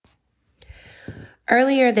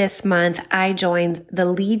Earlier this month, I joined the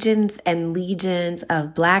legions and legions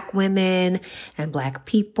of Black women and Black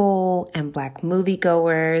people and Black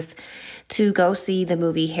moviegoers to go see the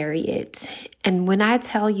movie Harriet. And when I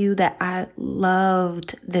tell you that I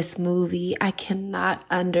loved this movie, I cannot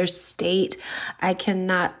understate, I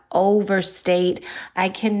cannot overstate, I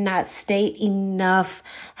cannot state enough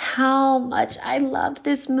how much I loved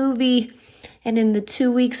this movie. And in the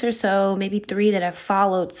 2 weeks or so, maybe 3 that have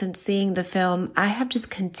followed since seeing the film, I have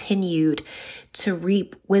just continued to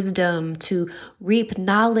reap wisdom, to reap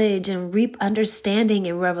knowledge and reap understanding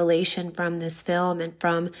and revelation from this film and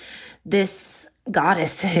from this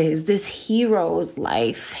goddess's, this hero's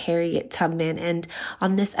life, Harriet Tubman. And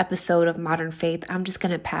on this episode of Modern Faith, I'm just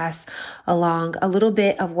going to pass along a little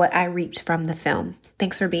bit of what I reaped from the film.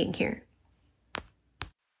 Thanks for being here.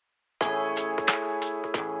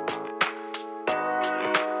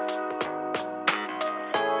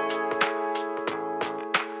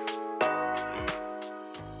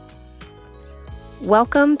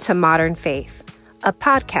 Welcome to Modern Faith, a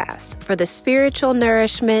podcast for the spiritual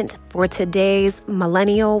nourishment for today's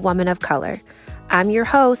millennial woman of color. I'm your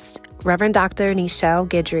host, Reverend Dr. Nichelle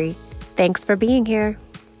Guidry. Thanks for being here.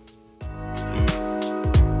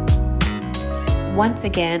 Once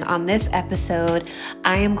again, on this episode,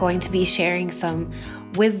 I am going to be sharing some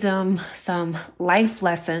wisdom, some life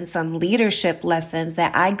lessons, some leadership lessons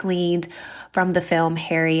that I gleaned from the film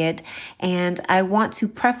Harriet. And I want to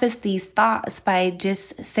preface these thoughts by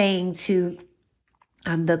just saying to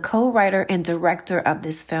the co-writer and director of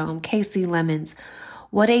this film, Kasi Lemmons,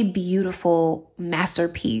 what a beautiful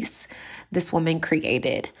masterpiece this woman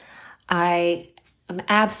created. I am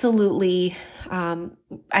absolutely,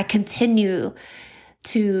 I continue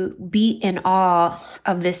to be in awe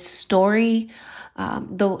of this story.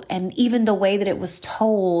 And even the way that it was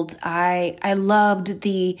told, I loved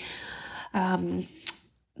the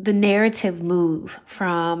narrative move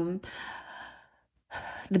from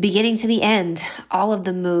the beginning to the end, all of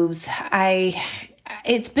the moves.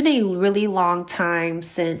 It's been a really long time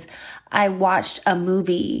since I watched a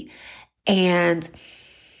movie and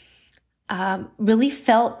really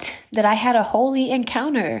felt that I had a holy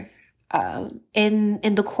encounter in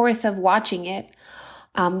the course of watching it.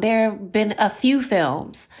 There have been a few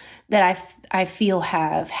films that I feel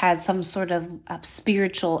have had some sort of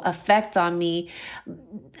spiritual effect on me.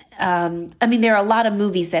 There are a lot of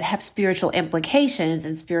movies that have spiritual implications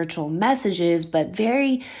and spiritual messages, but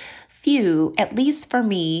very few, at least for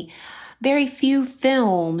me, very few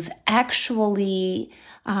films actually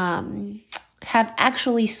have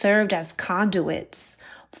actually served as conduits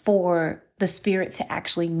for the Spirit to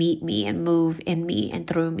actually meet me and move in me and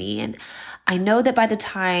through me. And I know that by the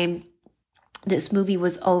time this movie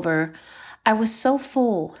was over, I was so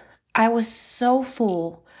full. I was so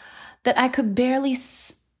full that I could barely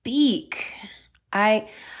speak. I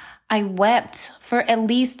wept for at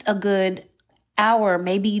least a good hour,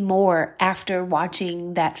 maybe more, after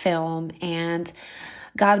watching that film. And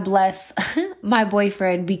God bless my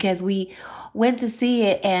boyfriend, because we went to see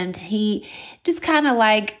it and he just kind of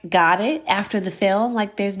got it after the film.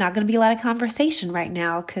 There's not going to be a lot of conversation right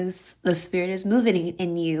now because the Spirit is moving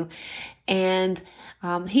in you. And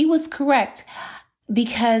he was correct,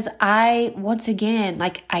 because once again,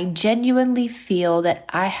 I genuinely feel that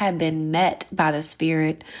I had been met by the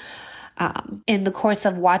Spirit in the course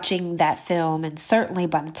of watching that film. And certainly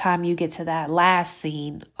by the time you get to that last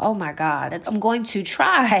scene, oh my God, I'm going to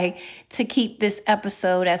try to keep this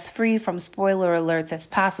episode as free from spoiler alerts as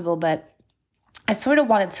possible. But I sort of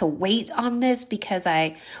wanted to wait on this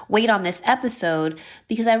episode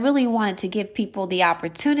because I really wanted to give people the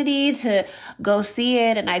opportunity to go see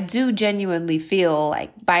it. And I do genuinely feel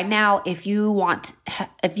like by now, if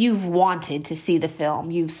you've wanted to see the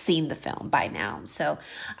film, you've seen the film by now. So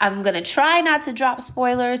I'm going to try not to drop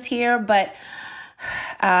spoilers here, but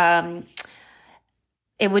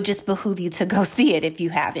it would just behoove you to go see it if you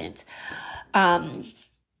haven't. But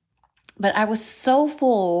I was so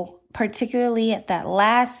full, particularly at that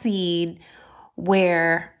last scene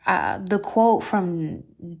where the quote from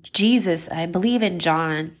Jesus, I believe in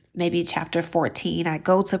John, maybe chapter 14, I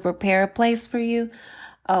go to prepare a place for you.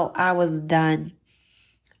 Oh, I was done.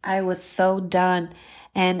 I was so done.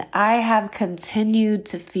 And I have continued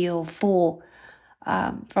to feel full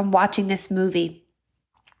from watching this movie.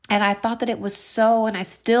 And I thought that it was and I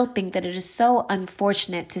still think that it is so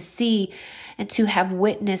unfortunate to see and to have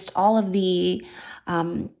witnessed all of the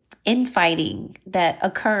infighting that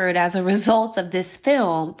occurred as a result of this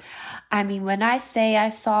film. I mean, when I say I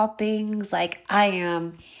saw things like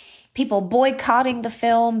people boycotting the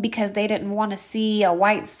film because they didn't want to see a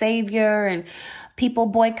white savior, and people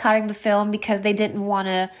boycotting the film because they didn't want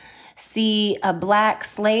to see a black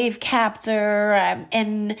slave captor,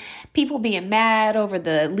 and people being mad over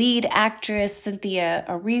the lead actress, Cynthia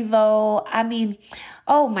Erivo. I mean,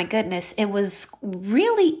 oh my goodness, it was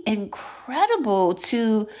really incredible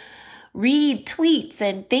to read tweets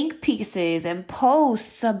and think pieces and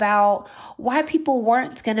posts about why people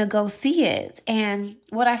weren't going to go see it. And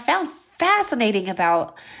what I found fascinating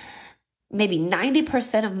about maybe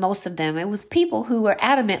 90% of most of them, it was people who were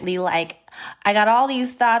adamantly like, I got all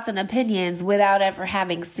these thoughts and opinions without ever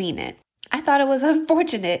having seen it. I thought it was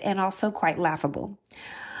unfortunate and also quite laughable.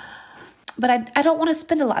 But I don't want to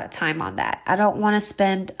spend a lot of time on that. I don't want to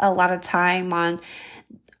spend a lot of time on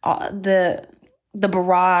the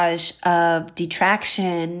barrage of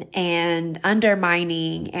detraction and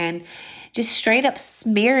undermining and just straight up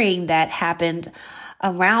smearing that happened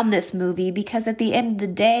around this movie, because at the end of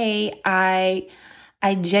the day, I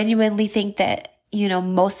genuinely think that,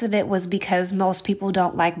 most of it was because most people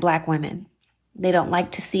don't like Black women. They don't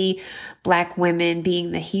like to see Black women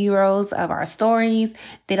being the heroes of our stories.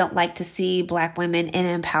 They don't like to see Black women in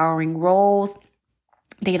empowering roles.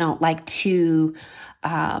 They don't like to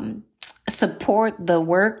support the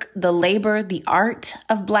work, the labor, the art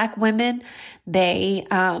of Black women. They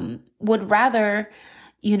would rather,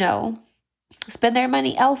 spend their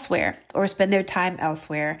money elsewhere or spend their time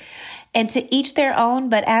elsewhere. And to each their own.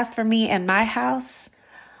 But as for me and my house,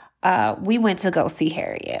 we went to go see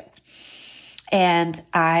Harriet. And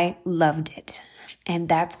I loved it. And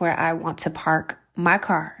that's where I want to park my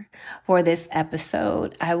car for this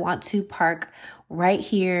episode. I want to park right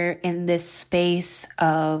here in this space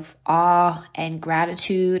of awe and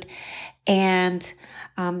gratitude, and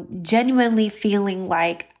genuinely feeling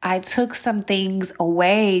like I took some things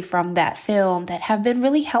away from that film that have been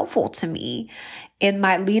really helpful to me in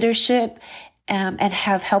my leadership, and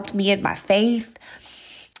have helped me in my faith,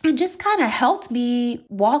 and just kind of helped me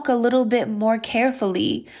walk a little bit more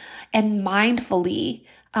carefully and mindfully,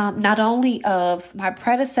 not only of my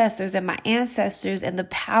predecessors and my ancestors and the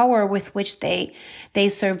power with which they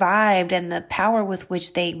survived and the power with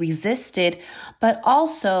which they resisted, but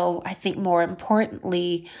also, I think more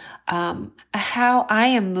importantly, how I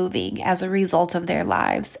am moving as a result of their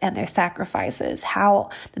lives and their sacrifices, how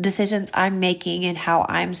the decisions I'm making and how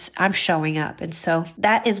I'm showing up. And so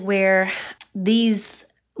that is where these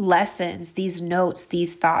lessons, these notes,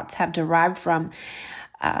 these thoughts have derived from,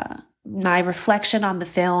 my reflection on the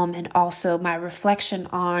film, and also my reflection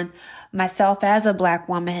on myself as a Black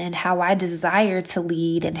woman and how I desire to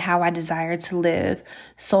lead and how I desire to live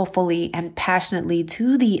soulfully and passionately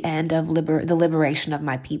to the end of the liberation of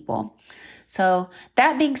my people. So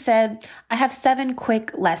that being said, I have 7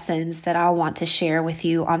 quick lessons that I want to share with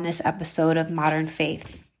you on this episode of Modern Faith.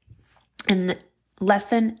 And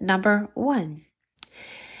lesson number 1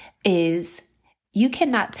 is you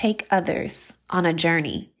cannot take others on a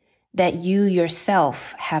journey that you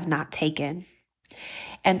yourself have not taken.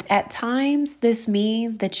 And at times, this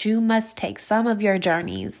means that you must take some of your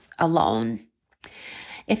journeys alone.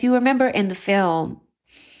 If you remember in the film,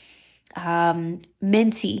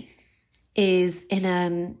 Minty is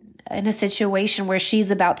in a situation where she's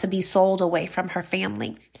about to be sold away from her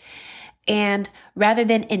family. And rather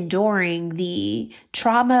than enduring the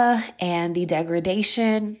trauma and the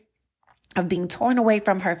degradation of being torn away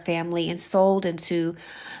from her family and sold to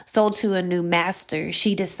a new master,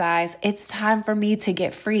 she decides it's time for me to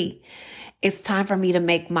get free. It's time for me to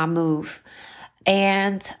make my move.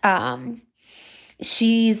 And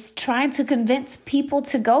she's trying to convince people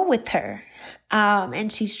to go with her. And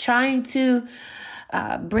she's trying to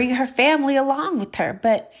bring her family along with her,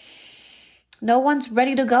 but no one's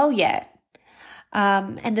ready to go yet.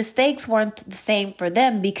 And the stakes weren't the same for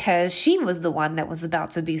them because she was the one that was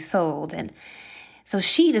about to be sold. And so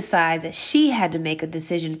she decides that she had to make a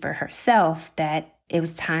decision for herself that it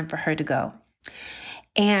was time for her to go.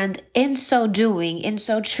 And in so doing, in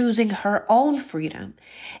so choosing her own freedom,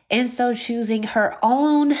 in so choosing her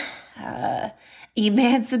own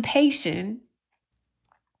emancipation,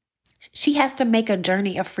 she has to make a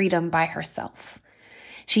journey of freedom by herself.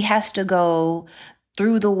 She has to go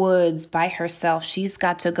through the woods by herself. She's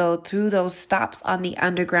got to go through those stops on the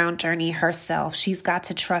underground journey herself. She's got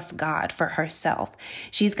to trust God for herself.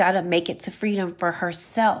 She's got to make it to freedom for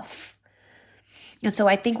herself. And so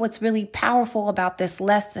I think what's really powerful about this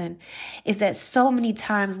lesson is that so many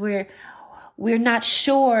times we're not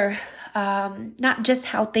sure, not just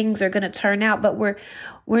how things are going to turn out, but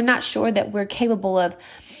we're not sure that we're capable of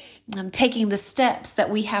taking the steps that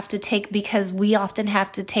we have to take, because we often have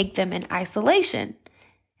to take them in isolation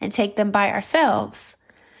and take them by ourselves.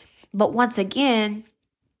 But once again,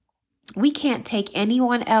 We can't take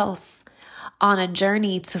anyone else on a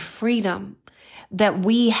journey to freedom that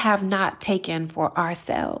we have not taken for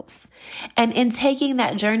ourselves. And in taking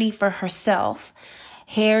that journey for herself,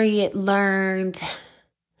 Harriet learned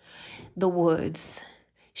the woods.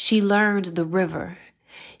 She learned the river.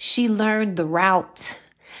 She learned the route.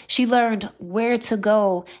 She learned where to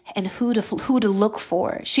go and who to look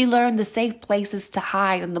for. She learned the safe places to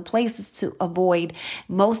hide and the places to avoid.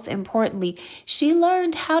 Most importantly, she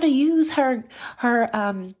learned how to use her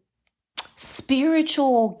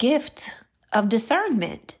spiritual gift of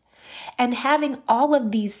discernment. And having all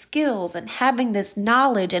of these skills and having this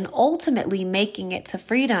knowledge and ultimately making it to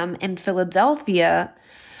freedom in Philadelphia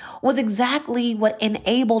was exactly what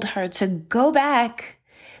enabled her to go back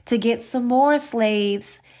to get some more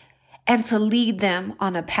slaves and to lead them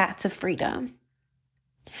on a path to freedom.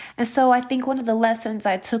 And so I think one of the lessons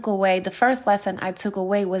I took away, the first lesson I took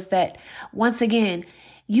away was that, once again,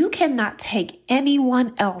 you cannot take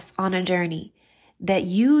anyone else on a journey that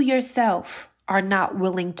you yourself are not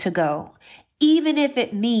willing to go, even if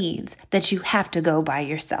it means that you have to go by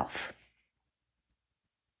yourself.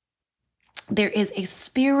 There is a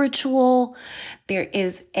spiritual, there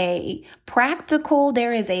is a practical,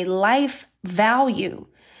 there is a life value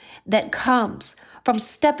that comes from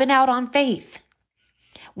stepping out on faith.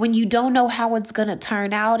 When you don't know how it's going to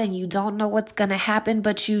turn out and you don't know what's going to happen,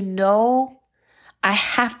 but you know, I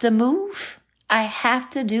have to move. I have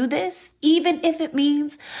to do this, even if it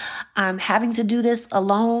means I'm having to do this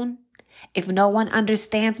alone. If no one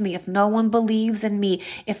understands me, if no one believes in me,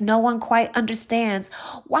 if no one quite understands,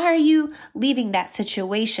 why are you leaving that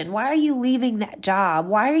situation? Why are you leaving that job?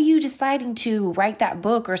 Why are you deciding to write that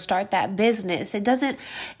book or start that business? It doesn't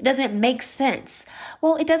make sense.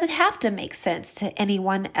 Well, it doesn't have to make sense to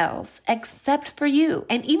anyone else except for you.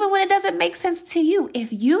 And even when it doesn't make sense to you,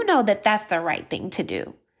 if you know that that's the right thing to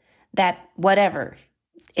do, that whatever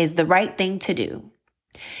is the right thing to do,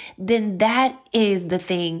 then that is the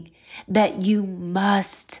thing that you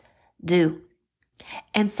must do.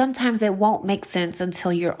 And sometimes it won't make sense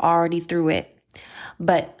until you're already through it.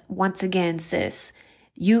 But once again, sis,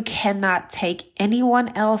 you cannot take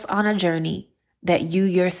anyone else on a journey that you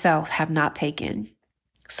yourself have not taken.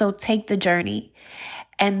 So take the journey.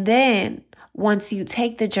 And then once you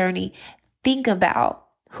take the journey, think about,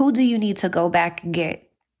 who do you need to go back and get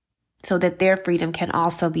so that their freedom can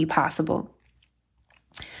also be possible.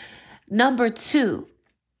 Number 2,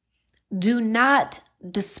 do not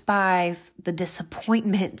despise the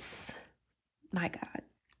disappointments. My God.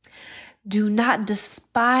 Do not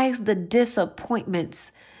despise the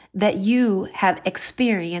disappointments that you have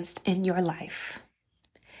experienced in your life.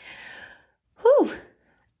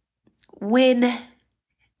 When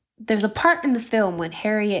there's a part in the film when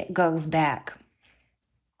Harriet goes back.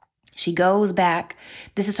 She goes back.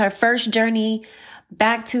 This is her first journey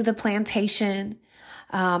back to the plantation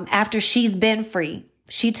after she's been free.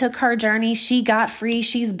 She took her journey. She got free.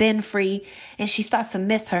 She's been free. And she starts to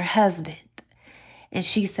miss her husband. And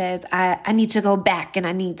she says, I need to go back and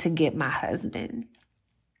I need to get my husband.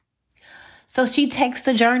 So she takes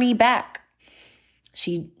the journey back.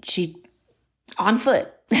 She on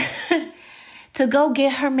foot to go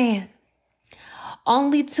get her man,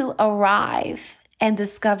 only to arrive and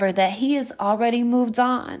discover that he has already moved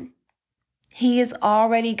on. He has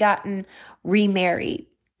already gotten remarried.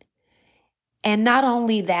 And not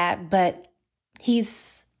only that, but he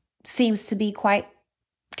seems to be quite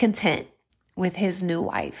content with his new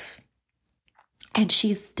wife. And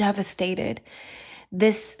she's devastated.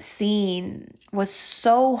 This scene was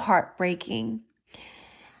so heartbreaking.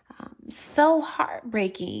 So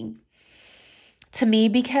heartbreaking to me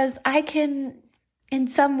because in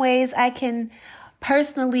some ways, I can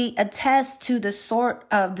personally attest to the sort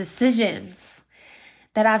of decisions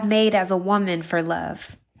that I've made as a woman for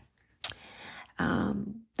love.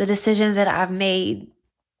 The decisions that I've made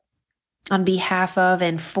on behalf of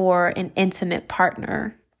and for an intimate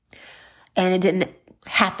partner. And it didn't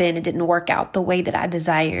happen. It didn't work out the way that I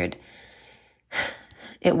desired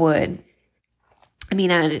it would. I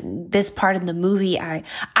mean, this part in the movie, I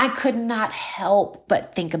could not help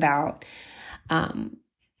but think about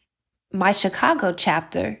my Chicago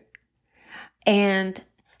chapter and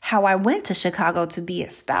how I went to Chicago to be a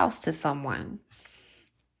spouse to someone.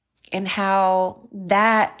 And how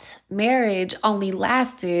that marriage only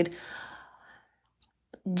lasted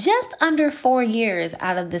just under 4 years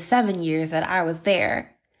out of the 7 years that I was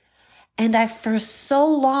there. And I for so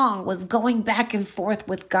long was going back and forth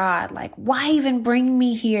with God. Like, why even bring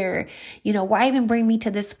me here? Why even bring me to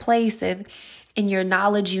this place In your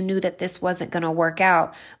knowledge, you knew that this wasn't going to work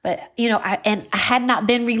out. But, I had not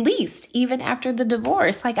been released even after the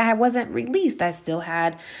divorce. Like, I wasn't released. I still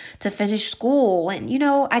had to finish school. And,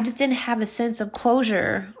 I just didn't have a sense of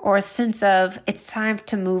closure or a sense of it's time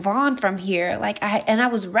to move on from here. I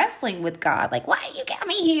was wrestling with God. Like, why you got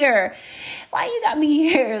me here? Why you got me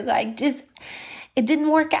here? It didn't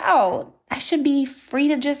work out. I should be free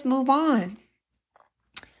to just move on.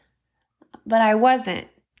 But I wasn't.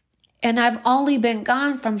 And I've only been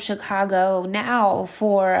gone from Chicago now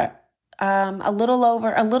for a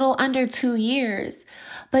little under 2 years.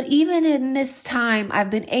 But even in this time, I've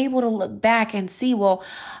been able to look back and see, well,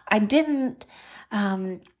 I didn't,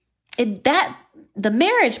 the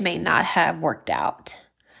marriage may not have worked out,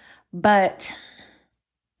 but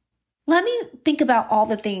let me think about all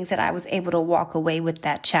the things that I was able to walk away with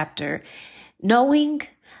that chapter, knowing.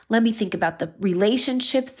 Let me think about the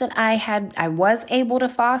relationships that I was able to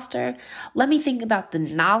foster. Let me think about the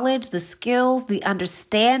knowledge, the skills, the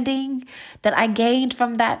understanding that I gained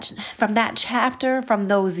from that chapter, from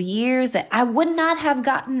those years that I would not have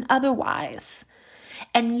gotten otherwise.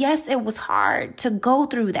 And yes, it was hard to go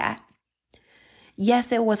through that.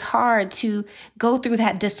 Yes, it was hard to go through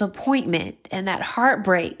that disappointment and that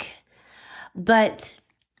heartbreak. But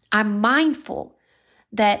I'm mindful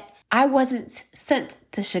that I wasn't sent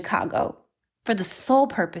to Chicago for the sole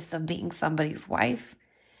purpose of being somebody's wife.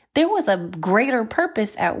 There was a greater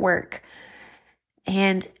purpose at work.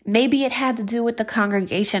 And maybe it had to do with the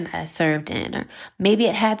congregation I served in, or maybe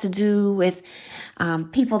it had to do with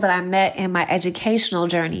people that I met in my educational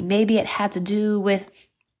journey. Maybe it had to do with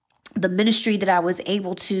the ministry that I was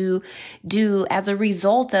able to do as a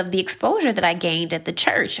result of the exposure that I gained at the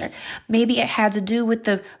church. Or maybe it had to do with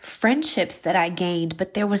the friendships that I gained,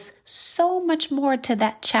 but there was so much more to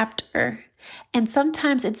that chapter. And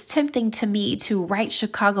sometimes it's tempting to me to write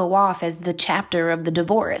Chicago off as the chapter of the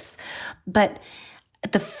divorce. But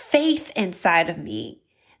the faith inside of me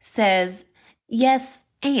says, yes,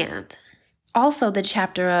 and also the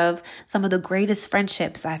chapter of some of the greatest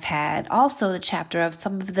friendships I've had. Also the chapter of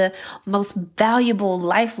some of the most valuable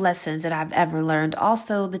life lessons that I've ever learned.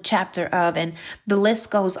 Also the chapter of, and the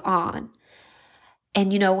list goes on.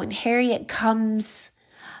 And when Harriet comes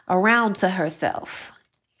around to herself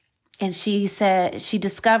and she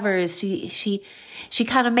discovers, she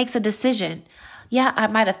kind of makes a decision. Yeah, I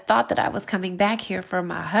might have thought that I was coming back here for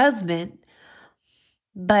my husband,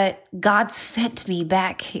 but God sent me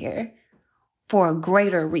back here for a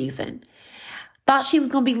greater reason. Thought she was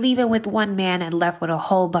going to be leaving with one man and left with a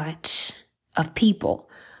whole bunch of people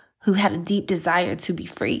who had a deep desire to be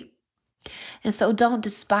free. And so don't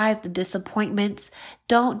despise the disappointments.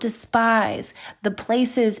 Don't despise the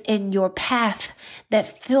places in your path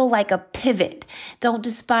that feel like a pivot. Don't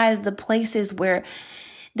despise the places where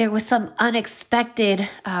there was some unexpected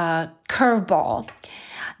curveball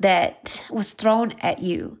that was thrown at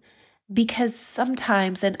you. Because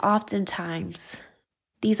sometimes and oftentimes,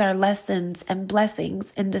 these are lessons and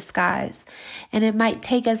blessings in disguise. And it might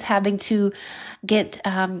take us having to get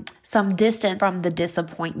some distance from the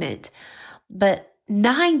disappointment. But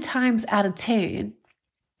 9 times out of 10,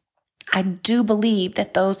 I do believe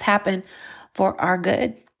that those happen for our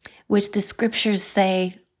good, which the scriptures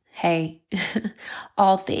say, hey,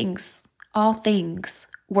 all things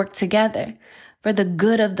work together for the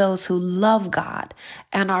good of those who love God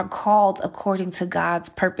and are called according to God's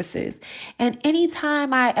purposes. And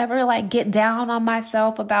anytime I ever get down on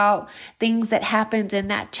myself about things that happened in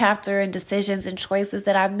that chapter and decisions and choices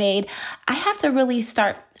that I've made, I have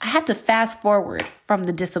to fast forward from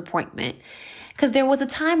the disappointment. Because there was a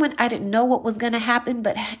time when I didn't know what was going to happen,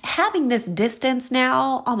 but having this distance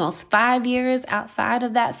now, almost 5 years outside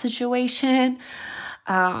of that situation,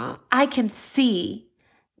 I can see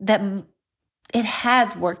that it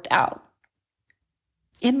has worked out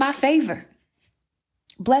in my favor.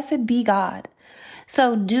 Blessed be God.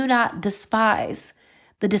 So do not despise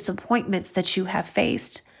the disappointments that you have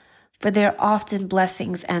faced, for they're often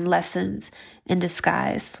blessings and lessons in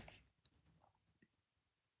disguise.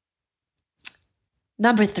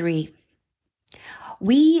 Number 3,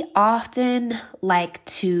 we often like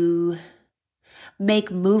to make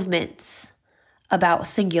movements about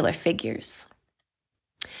singular figures.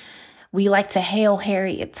 We like to hail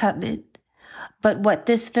Harriet Tubman, but what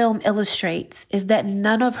this film illustrates is that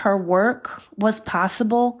none of her work was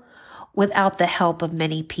possible without the help of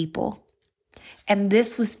many people. And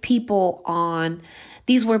these were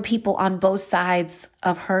people on both sides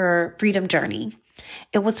of her freedom journey.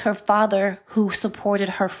 It was her father who supported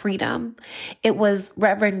her freedom. It was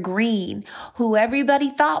Reverend Green, who everybody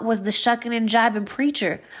thought was the shucking and jiving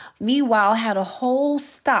preacher. Meanwhile, had a whole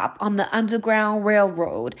stop on the Underground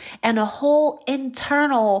Railroad and a whole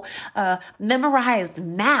internal memorized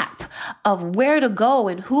map of where to go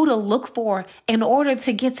and who to look for in order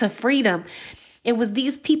to get to freedom. It was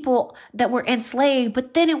these people that were enslaved,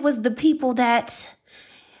 but then it was the people that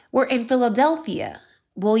were in Philadelphia.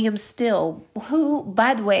 William Still, who,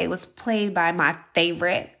 by the way, was played by my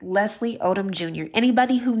favorite, Leslie Odom Jr.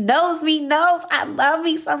 Anybody who knows me knows I love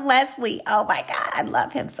me some Leslie. Oh my God, I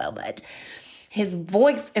love him so much. His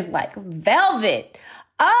voice is like velvet.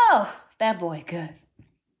 Oh, that boy good.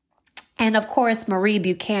 And of course, Marie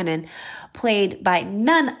Buchanan, played by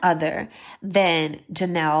none other than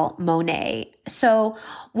Janelle Monáe. So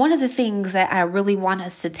one of the things that I really want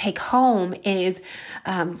us to take home is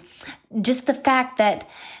just the fact that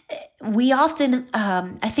we often,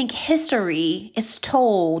 I think history is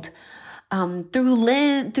told through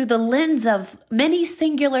the lens of many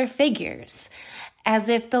singular figures, as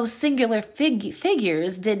if those singular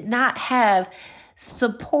figures did not have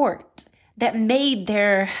support that made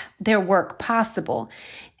their work possible.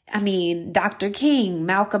 I mean, Dr. King,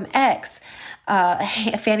 Malcolm X,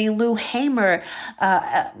 Fannie Lou Hamer,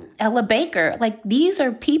 Ella Baker. Like, these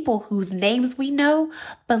are people whose names we know,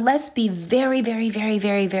 but let's be very, very, very,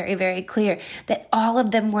 very, very, very clear that all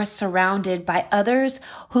of them were surrounded by others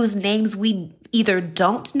whose names we either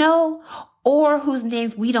don't know or whose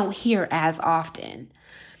names we don't hear as often.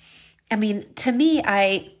 I mean, to me,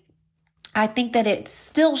 I think that it's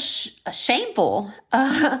still shameful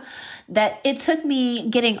that it took me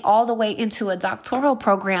getting all the way into a doctoral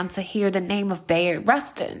program to hear the name of Bayard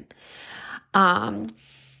Rustin,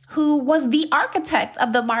 who was the architect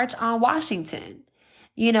of the March on Washington.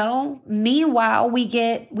 You know, meanwhile, we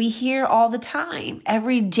hear all the time,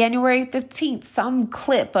 every January 15th, some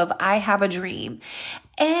clip of I Have a Dream.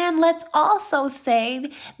 And let's also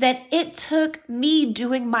say that it took me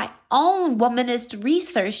doing my own womanist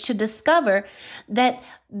research to discover that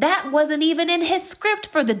wasn't even in his script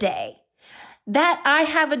for the day. That I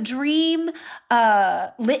Have a Dream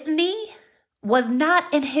litany was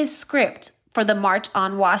not in his script for the March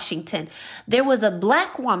on Washington. There was a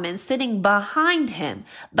Black woman sitting behind him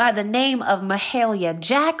by the name of Mahalia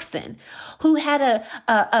Jackson, who had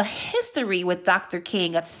a history with Dr.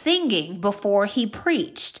 King of singing before he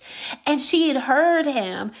preached. And she had heard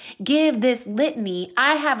him give this litany,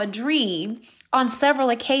 I Have a Dream, on several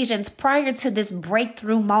occasions prior to this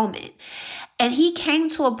breakthrough moment. And he came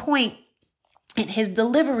to a point in his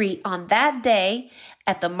delivery on that day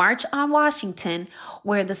at the March on Washington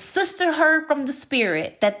where the sister heard from the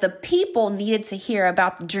Spirit that the people needed to hear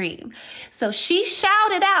about the dream. So she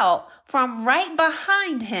shouted out from right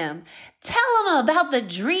behind him, "Tell him about the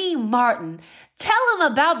dream, Martin. Tell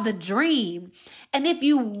him about the dream." And if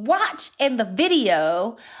you watch in the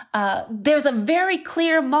video, there's a very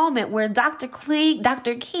clear moment where Dr.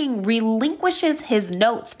 King relinquishes his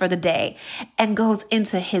notes for the day and goes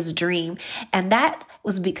into his dream. And that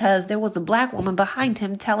was because there was a Black woman behind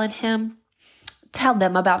him telling him, tell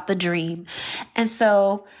them about the dream. And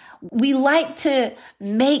so we like to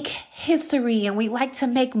make history and we like to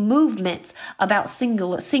make movements about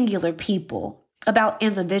singular people, about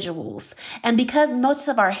individuals. And because most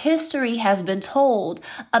of our history has been told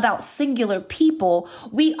about singular people,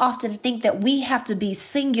 we often think that we have to be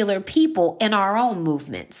singular people in our own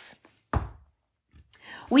movements.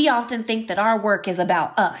 We often think that our work is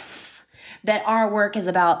about us, that our work is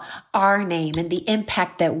about our name and the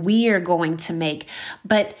impact that we are going to make.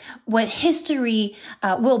 But what history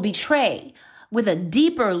will betray with a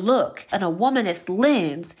deeper look and a womanist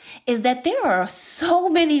lens is that there are so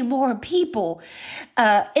many more people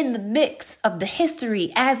in the mix of the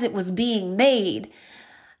history as it was being made.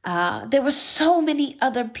 There were so many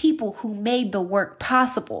other people who made the work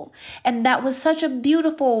possible. And that was such a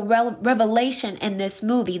beautiful revelation in this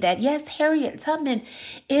movie that, yes, Harriet Tubman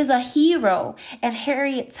is a hero. And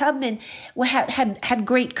Harriet Tubman had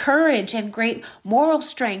great courage and great moral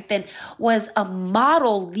strength and was a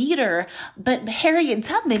model leader. But Harriet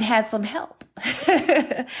Tubman had some help.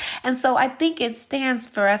 And so I think it stands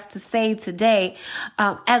for us to say today,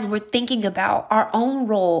 as we're thinking about our own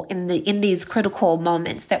role in these critical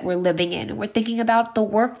moments that we're living in, and we're thinking about the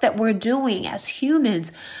work that we're doing as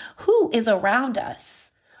humans, who is around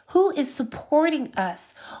us? Who is supporting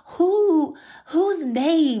us? Whose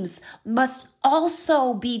names must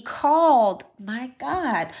also be called, my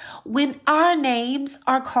God, when our names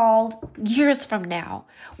are called years from now,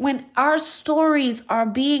 when our stories are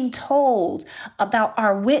being told about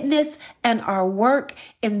our witness and our work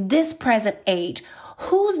in this present age,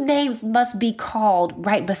 whose names must be called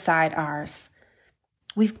right beside ours?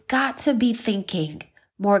 We've got to be thinking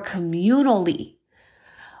more communally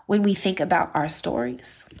when we think about our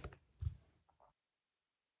stories.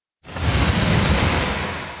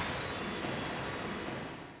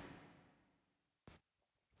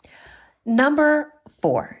 Number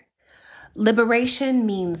 4, liberation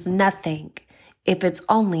means nothing if it's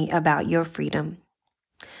only about your freedom.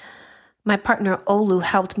 My partner Olu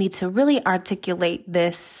helped me to really articulate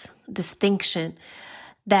this distinction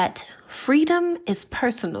that freedom is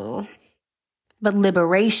personal, but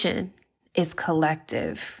liberation is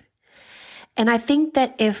collective. And I think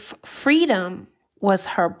that if freedom was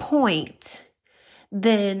her point,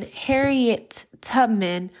 then Harriet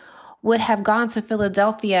Tubman would have gone to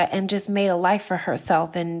Philadelphia and just made a life for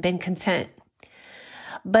herself and been content.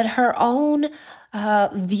 But her own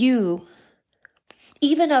view,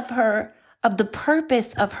 even of the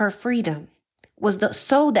purpose of her freedom, was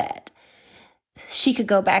so that she could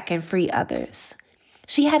go back and free others.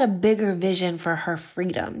 She had a bigger vision for her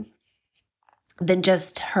freedom than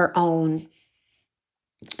just her own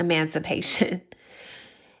emancipation.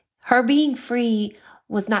 Her being free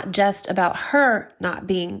was not just about her not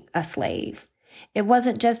being a slave. It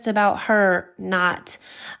wasn't just about her not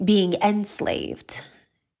being enslaved,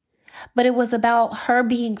 but it was about her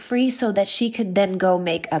being free so that she could then go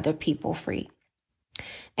make other people free.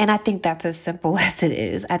 And I think that's as simple as it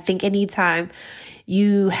is. I think anytime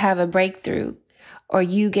you have a breakthrough or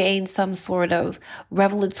you gain some sort of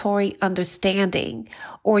revelatory understanding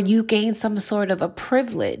or you gain some sort of a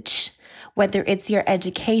privilege, whether it's your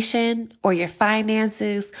education or your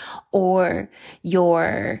finances or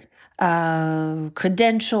your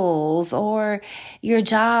credentials or your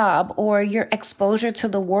job or your exposure to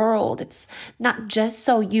the world. It's not just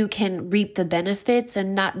so you can reap the benefits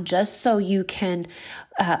and not just so you can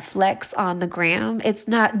flex on the gram. It's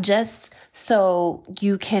not just so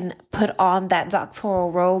you can put on that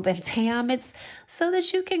doctoral robe and tam. It's so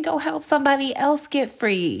that you can go help somebody else get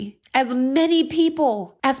free. As many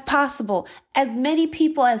people as possible, as many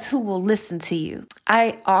people as who will listen to you.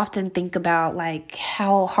 I often think about like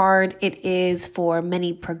how hard it is for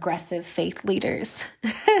many progressive faith leaders.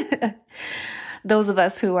 Those of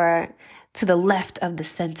us who are to the left of the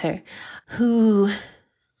center, who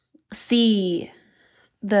see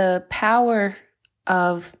the power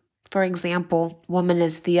of, for example,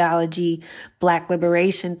 womanist theology, Black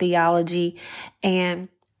liberation theology, and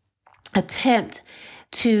attempt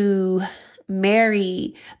to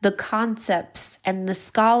marry the concepts and the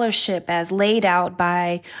scholarship as laid out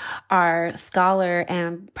by our scholar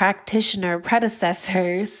and practitioner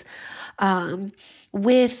predecessors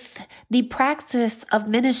with the practice of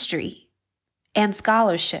ministry and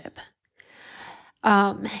scholarship.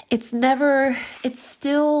 It's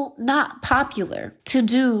still not popular to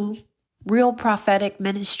do real prophetic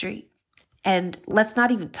ministry. And let's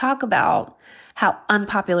not even talk about how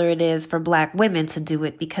unpopular it is for Black women to do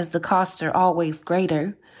it because the costs are always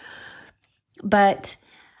greater. But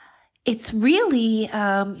it's really,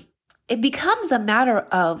 it becomes a matter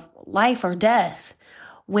of life or death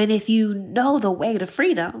when if you know the way to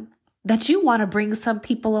freedom, that you want to bring some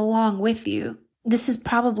people along with you. This is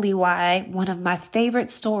probably why one of my favorite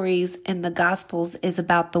stories in the Gospels is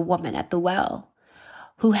about the woman at the well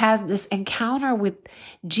who has this encounter with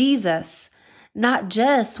Jesus. Not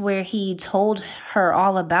just where he told her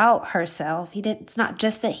all about herself. It's not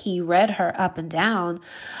just that he read her up and down,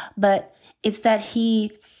 but it's that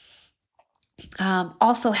he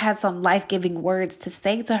also had some life-giving words to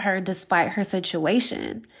say to her despite her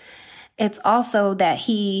situation. It's also that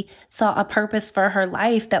he saw a purpose for her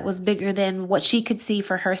life that was bigger than what she could see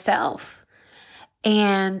for herself.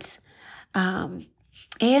 And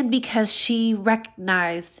because she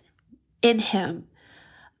recognized in him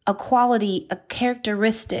a quality, a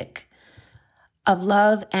characteristic of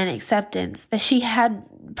love and acceptance that she had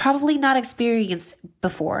probably not experienced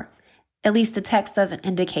before. At least the text doesn't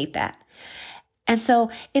indicate that. And so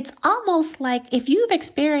it's almost like if you've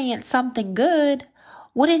experienced something good,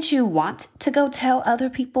 wouldn't you want to go tell other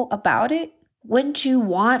people about it? Wouldn't you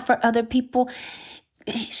want for other people?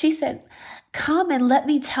 She said, come and let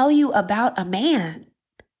me tell you about a man.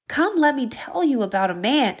 Come, let me tell you about a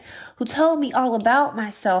man who told me all about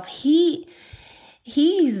myself. He's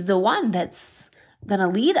the one that's going to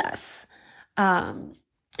lead us. And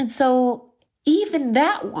so even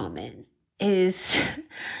that woman is,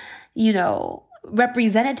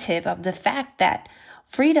 representative of the fact that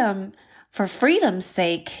freedom for freedom's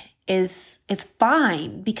sake is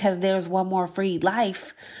fine because there's one more freed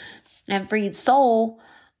life and freed soul,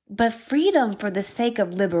 but freedom for the sake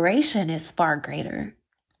of liberation is far greater.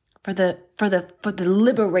 For the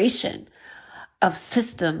liberation of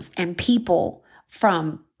systems and people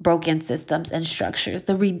from broken systems and structures,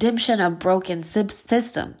 the redemption of broken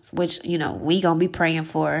systems, which, we gonna be praying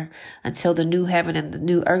for until the new heaven and the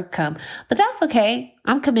new earth come. But that's okay.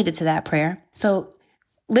 I'm committed to that prayer. So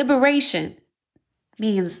liberation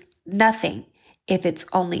means nothing if it's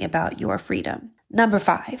only about your freedom. Number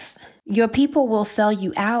 5, your people will sell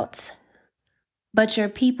you out, but your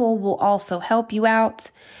people will also help you out,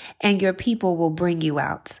 and your people will bring you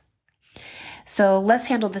out. So let's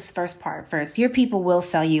handle this first part first. Your people will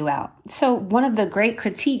sell you out. So one of the great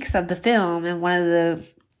critiques of the film, and one of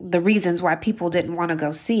the reasons why people didn't want to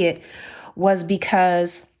go see it, was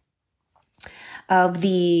because of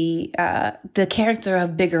the character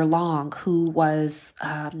of Bigger Long, who was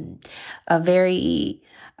a very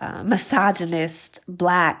misogynist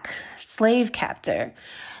Black slave captor.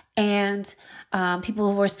 And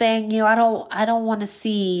people were saying, I don't want to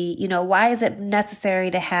see, why is it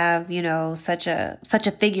necessary to have, such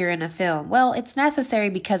a figure in a film? Well, it's necessary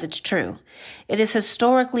because it's true. It is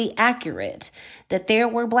historically accurate that there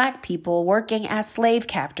were Black people working as slave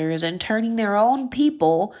captors and turning their own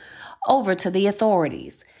people over to the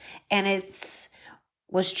authorities. And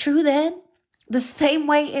was true then, the same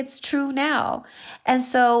way it's true now. And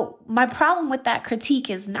so my problem with that critique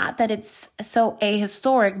is not that it's so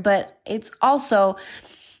ahistoric, but it's also,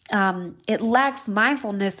 it lacks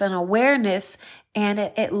mindfulness and awareness, and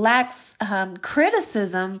it lacks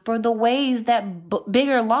criticism for the ways that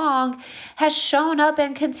Bigger Long has shown up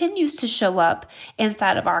and continues to show up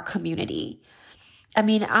inside of our community. I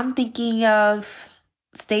mean, I'm thinking of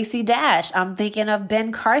Stacey Dash. I'm thinking of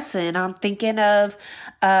Ben Carson. I'm thinking of,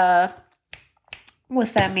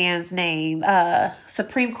 what's that man's name?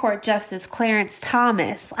 Supreme Court Justice Clarence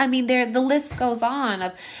Thomas. I mean, the list goes on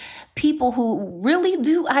of people who really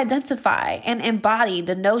do identify and embody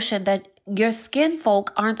the notion that your skin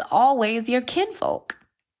folk aren't always your kinfolk.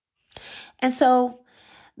 And so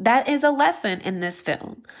that is a lesson in this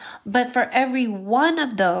film. But for every one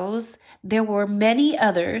of those, there were many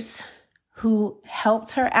others who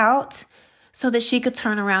helped her out so that she could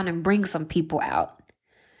turn around and bring some people out.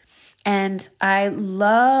 And I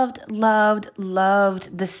loved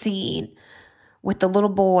the scene with the little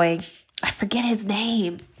boy. I forget his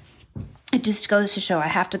name. It just goes to show I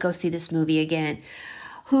have to go see this movie again.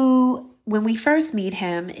 Who, when we first meet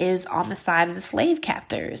him, is on the side of the slave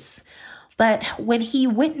captors. But when he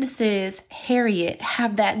witnesses Harriet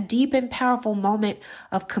have that deep and powerful moment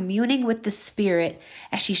of communing with the spirit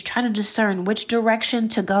as she's trying to discern which direction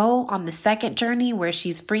to go on the second journey where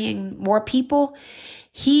she's freeing more people,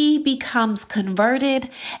 he becomes converted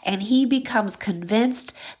and he becomes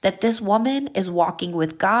convinced that this woman is walking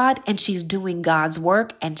with God and she's doing God's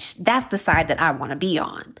work. And that's the side that I want to be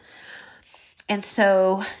on. And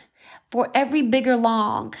so for every Bigger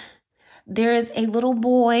Long, there is a little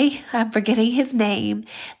boy, I'm forgetting his name.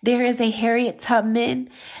 There is a Harriet Tubman.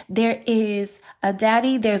 There is a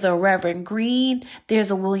Daddy. There's a Reverend Green.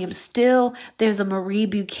 There's a William Still. There's a Marie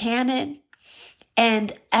Buchanan.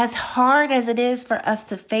 And as hard as it is for us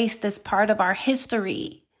to face this part of our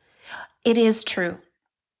history, it is true,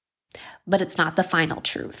 but it's not the final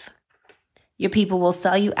truth. Your people will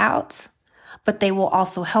sell you out, but they will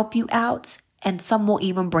also help you out, and some will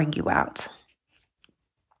even bring you out.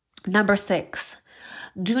 Number 6,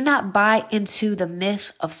 do not buy into the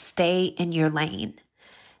myth of stay in your lane.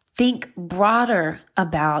 Think broader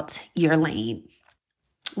about your lane.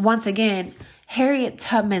 Once again, Harriet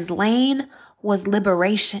Tubman's lane was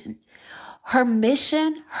liberation. Her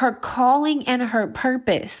mission, her calling, and her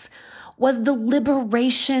purpose was the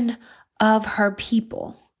liberation of her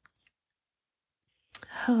people.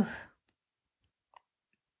 And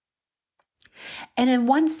in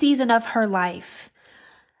one season of her life,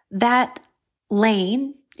 that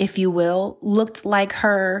lane, if you will, looked like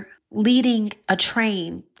her leading a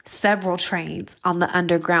train, several trains on the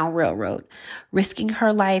Underground Railroad, risking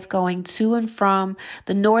her life going to and from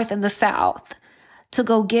the North and the South to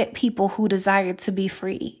go get people who desired to be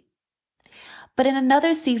free. But in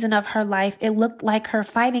another season of her life, it looked like her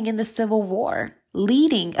fighting in the Civil War,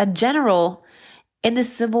 leading a general in the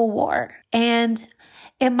Civil War. And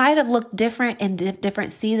it might have looked different in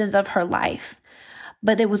different seasons of her life,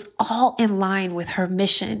 but it was all in line with her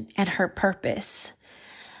mission and her purpose.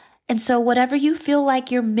 And so whatever you feel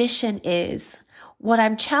like your mission is, what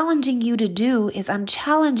I'm challenging you to do is I'm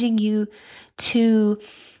challenging you to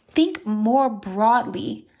think more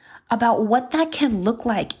broadly about what that can look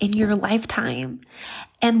like in your lifetime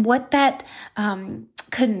and what that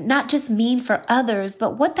could not just mean for others,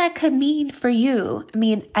 but what that could mean for you. I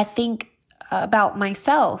mean, I think about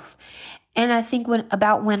myself, and I think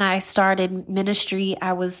about when I started ministry,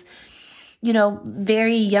 I was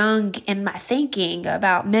very young in my thinking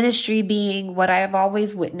about ministry being what I have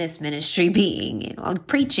always witnessed ministry being,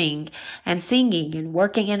 preaching and singing and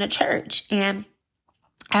working in a church. And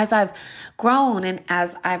as I've grown and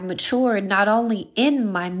as I've matured, not only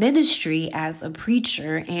in my ministry as a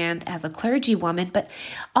preacher and as a clergywoman, but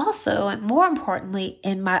also, and more importantly,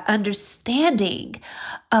 in my understanding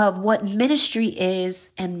of what ministry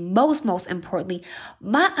is, and most importantly,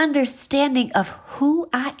 my understanding of who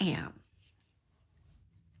I am.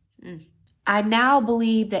 I now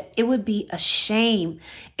believe that it would be a shame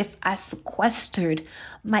if I sequestered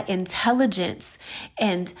my intelligence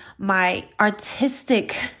and my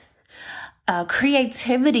artistic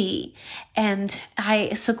creativity, and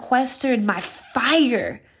I sequestered my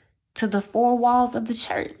fire to the four walls of the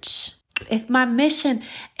church. If my mission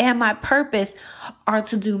and my purpose are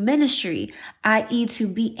to do ministry, i.e. to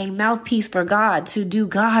be a mouthpiece for God, to do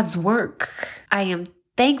God's work, I am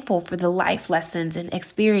thankful for the life lessons and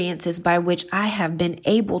experiences by which I have been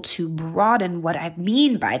able to broaden what I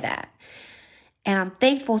mean by that. And I'm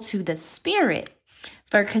thankful to the Spirit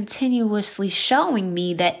for continuously showing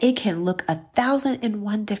me that it can look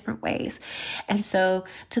 1,001 different ways. And so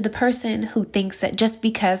to the person who thinks that just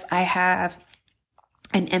because I have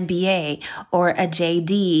an MBA or a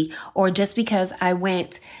JD, or just because I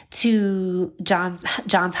went to Johns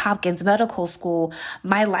Hopkins Medical School,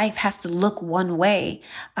 my life has to look one way.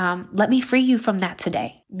 Let me free you from that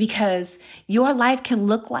today, because your life can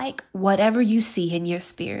look like whatever you see in your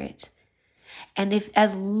spirit. And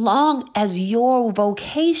as long as your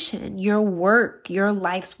vocation, your work, your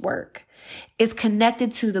life's work is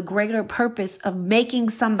connected to the greater purpose of making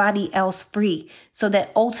somebody else free so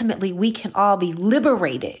that ultimately we can all be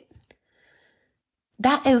liberated,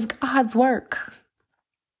 that is God's work.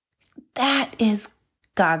 That is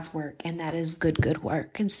God's work, and that is good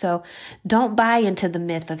work. And so don't buy into the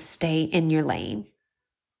myth of stay in your lane.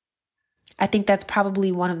 I think that's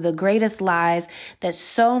probably one of the greatest lies that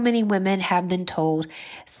so many women have been told.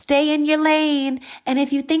 Stay in your lane. And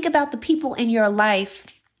if you think about the people in your life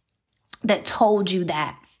that told you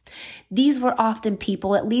that, these were often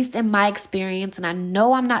people, at least in my experience, and I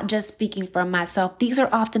know I'm not just speaking for myself, these are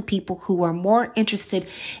often people who are more interested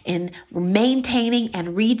in maintaining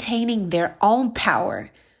and retaining their own power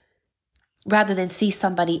rather than see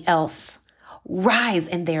somebody else rise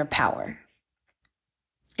in their power.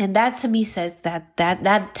 And that to me says that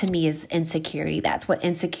to me is insecurity. That's what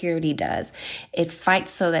insecurity does. It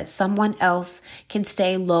fights so that someone else can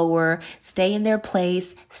stay lower, stay in their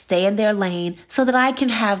place, stay in their lane so that I can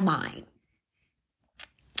have mine.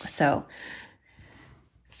 So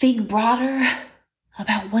think broader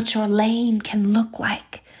about what your lane can look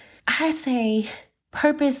like. I say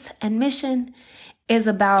purpose and mission is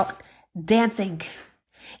about dancing.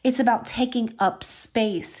 It's about taking up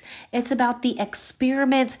space. It's about the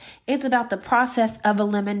experiment. It's about the process of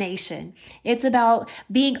elimination. It's about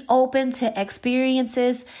being open to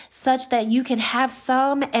experiences such that you can have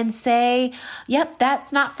some and say, yep,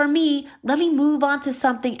 that's not for me. Let me move on to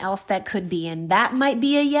something else that could be. And that might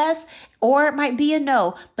be a yes, or it might be a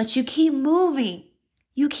no, but you keep moving.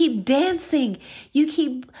 You keep dancing. You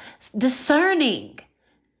keep discerning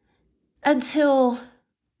until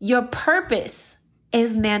your purpose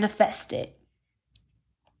is manifested.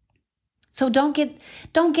 So don't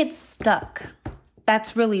get stuck.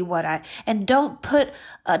 That's really and don't put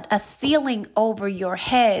a ceiling over your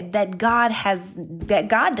head that God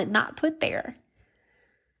did not put there.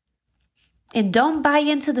 And don't buy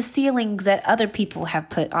into the ceilings that other people have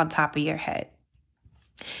put on top of your head.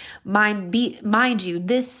 Mind you,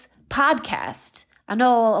 this podcast, I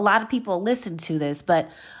know a lot of people listen to this, but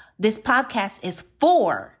this podcast is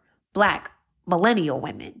for Black millennial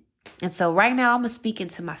women. And so right now I'm speaking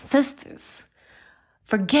to my sisters.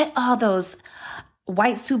 Forget all those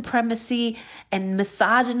white supremacy and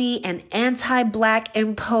misogyny and anti-Black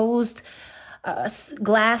imposed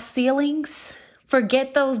glass ceilings.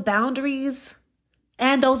 Forget those boundaries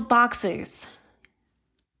and those boxes.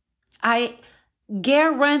 I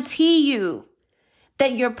guarantee you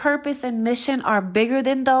that your purpose and mission are bigger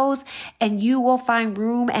than those, and you will find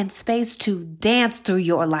room and space to dance through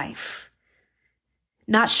your life.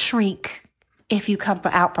 Not shrink if you come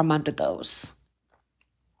out from under those.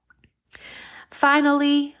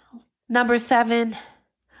 Finally, number 7,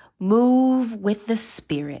 Move with the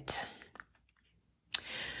Spirit.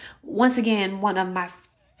 Once again, one of my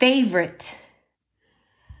favorite,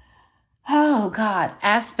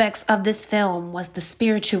 aspects of this film was the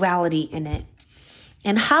spirituality in it.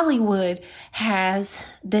 And Hollywood has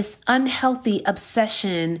this unhealthy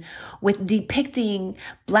obsession with depicting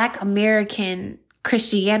Black American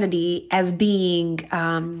Christianity as being,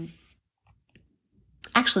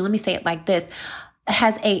 actually, let me say it like this,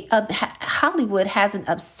 Hollywood has an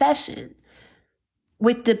obsession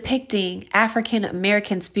with depicting African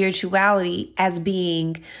American spirituality as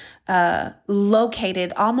being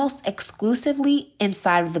located almost exclusively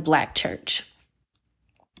inside of the Black church.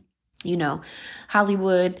 You know,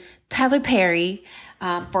 Hollywood, Tyler Perry,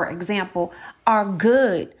 for example, are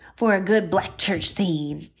good for a good Black church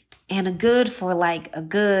scene and a good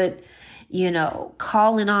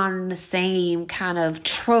calling on the same kind of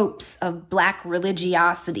tropes of Black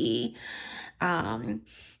religiosity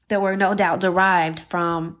that were no doubt derived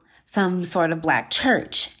from some sort of Black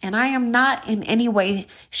church. And I am not in any way,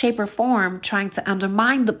 shape, or form trying to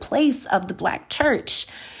undermine the place of the Black church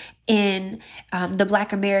in the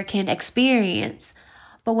Black American experience.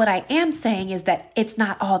 But what I am saying is that it's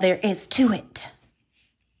not all there is to it.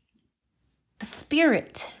 The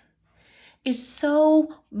Spirit is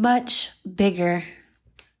so much bigger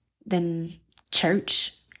than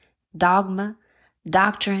church, dogma,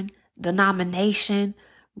 doctrine, denomination,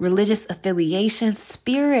 religious affiliation.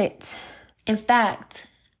 Spirit. In fact,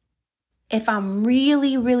 if I'm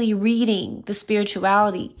really, really reading the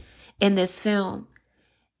spirituality in this film,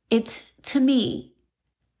 it, to me,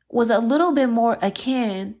 was a little bit more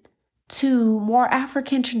akin to more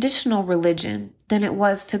African traditional religion than it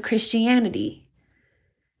was to Christianity.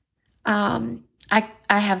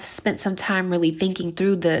 I have spent some time really thinking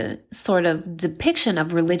through the sort of depiction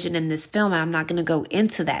of religion in this film. I'm not going to go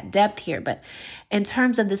into that depth here, but in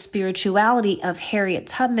terms of the spirituality of Harriet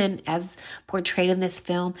Tubman as portrayed in this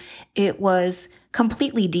film, it was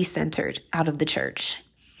completely decentered out of the church.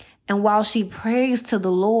 And while she prays to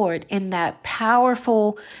the Lord in that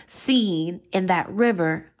powerful scene in that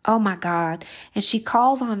river, oh my God, and she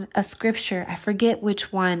calls on a scripture, I forget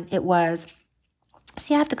which one it was.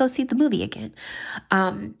 See, I have to go see the movie again.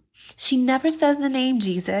 She never says the name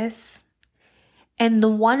Jesus. And the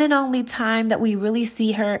one and only time that we really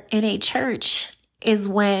see her in a church is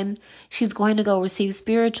when she's going to go receive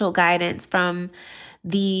spiritual guidance from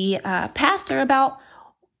the pastor about,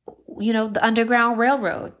 the Underground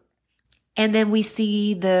Railroad. And then we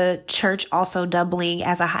see the church also doubling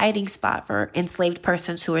as a hiding spot for enslaved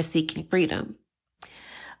persons who are seeking freedom.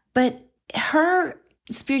 But her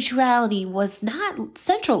spirituality was not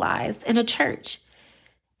centralized in a church.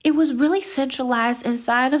 It was really centralized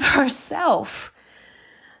inside of herself.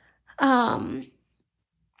 It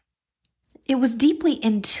was deeply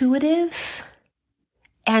intuitive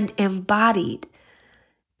and embodied.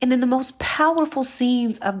 And in the most powerful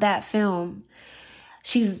scenes of that film,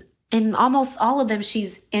 in almost all of them,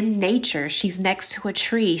 she's in nature. She's next to a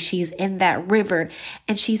tree. She's in that river,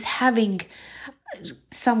 and she's having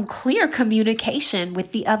some clear communication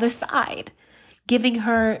with the other side, giving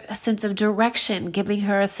her a sense of direction, giving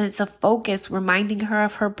her a sense of focus, reminding her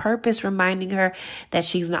of her purpose, reminding her that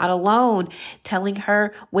she's not alone, telling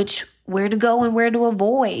her where to go and where to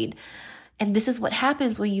avoid. And this is what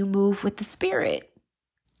happens when you move with the Spirit.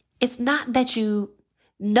 It's not that you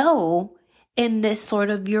know in this sort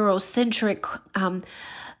of Eurocentric,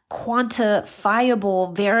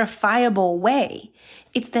 quantifiable, verifiable way.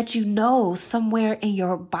 It's that you know somewhere in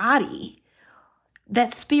your body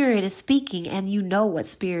that Spirit is speaking, and you know what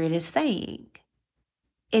Spirit is saying.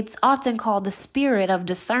 It's often called the spirit of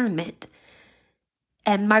discernment.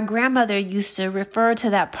 And my grandmother used to refer to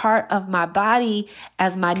that part of my body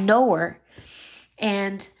as my knower.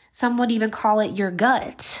 And some would even call it your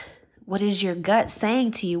gut. What is your gut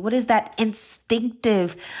saying to you? What is that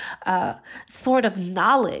instinctive sort of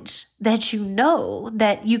knowledge that you know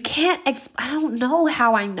that you can't I don't know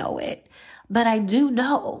how I know it, but I do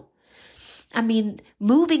know. I mean,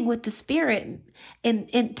 moving with the Spirit,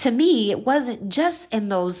 and to me, it wasn't just in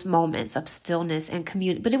those moments of stillness and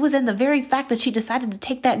community, but it was in the very fact that she decided to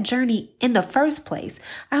take that journey in the first place.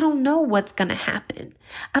 I don't know what's going to happen.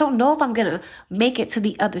 I don't know if I'm going to make it to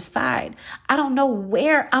the other side. I don't know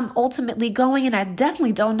where I'm ultimately going, and I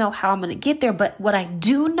definitely don't know how I'm going to get there. But what I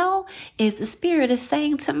do know is the Spirit is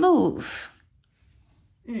saying to move.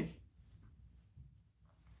 And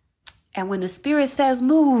when the Spirit says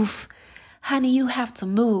move, honey, you have to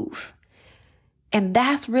move. And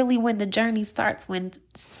that's really when the journey starts, when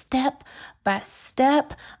step by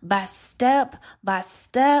step, by step, by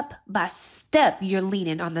step, by step, you're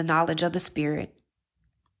leaning on the knowledge of the Spirit.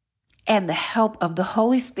 and the help of the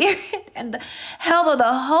Holy Spirit and the help of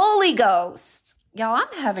the Holy Ghost. Y'all,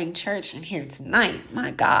 I'm having church in here tonight.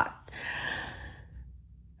 My God.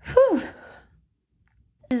 Whew.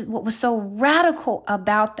 What was so radical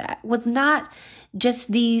about that was not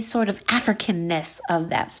just the sort of Africanness of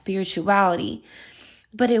that spirituality,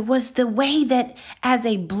 but it was the way that as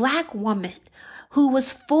a Black woman who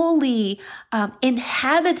was fully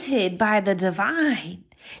inhabited by the divine,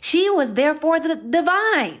 she was therefore the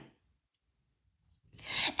divine.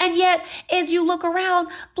 And yet, as you look around,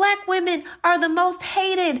 Black women are the most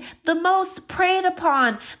hated, the most preyed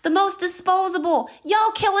upon, the most disposable.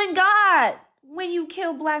 Y'all killing God when you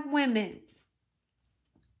kill Black women.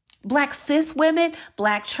 Black cis women,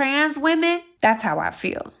 Black trans women. That's how I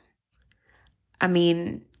feel. I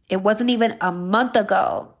mean, it wasn't even a month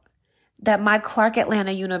ago that my Clark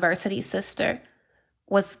Atlanta University sister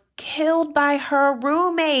was killed by her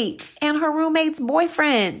roommate and her roommate's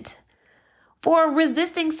boyfriend for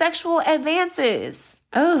resisting sexual advances.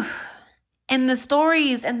 Oh, and the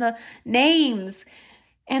stories and the names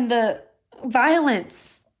and the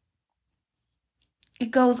violence.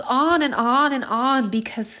 It goes on and on and on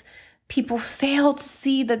because people fail to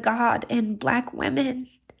see the God in Black women.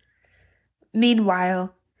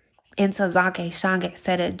 Meanwhile, Ntozake Shange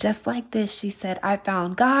said it just like this. She said, I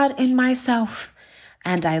found God in myself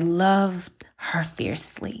and I loved her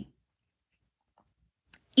fiercely.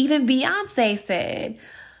 Even Beyonce said,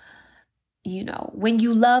 you know, when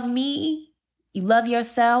you love me, you love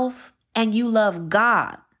yourself and you love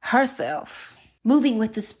God herself. Moving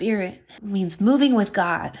with the Spirit means moving with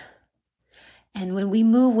God. And when we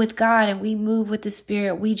move with God and we move with the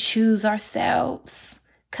Spirit, we choose ourselves.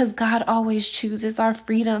 Because God always chooses our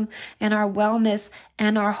freedom and our wellness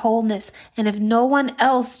and our wholeness. And if no one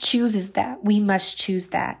else chooses that, we must choose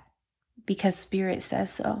that because Spirit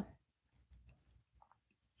says so.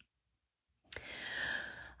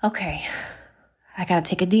 Okay, I got to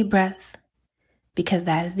take a deep breath because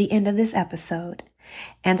that is the end of this episode.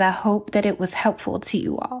 And I hope that it was helpful to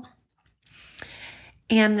you all.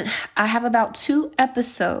 And I have about 2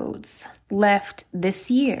 episodes left this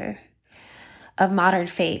year of Modern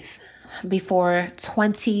Faith before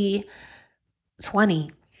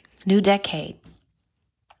 2020, new decade.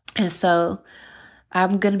 And so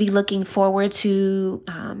I'm going to be looking forward to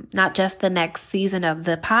not just the next season of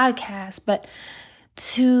the podcast, but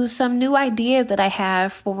to some new ideas that I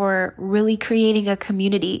have for really creating a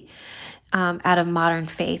community out of Modern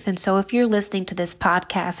Faith. And so if you're listening to this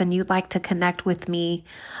podcast and you'd like to connect with me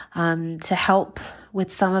to help with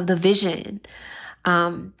some of the vision,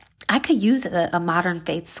 I could use a Modern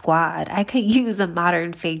Faith squad. I could use a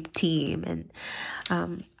Modern Faith team. And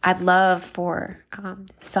I'd love for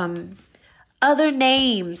some other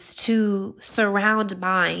names to surround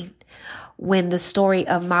mine when the story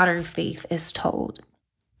of Modern Faith is told.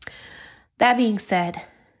 That being said,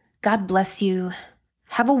 God bless you.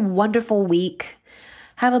 Have a wonderful week.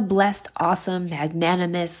 Have a blessed, awesome,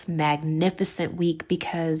 magnanimous, magnificent week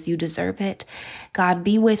because you deserve it. God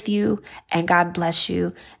be with you and God bless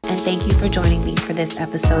you. And thank you for joining me for this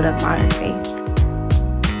episode of Modern Faith.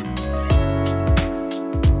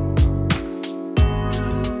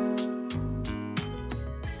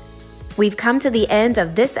 We've come to the end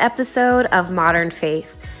of this episode of Modern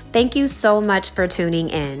Faith. Thank you so much for tuning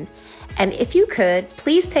in. And if you could,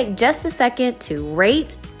 please take just a second to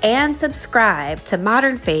rate and subscribe to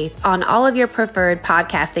Modern Faith on all of your preferred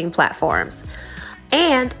podcasting platforms.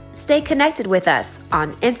 And stay connected with us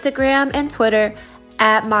on Instagram and Twitter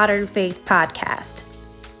at Modern Faith Podcast.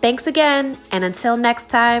 Thanks again, and until next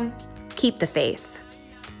time, keep the faith.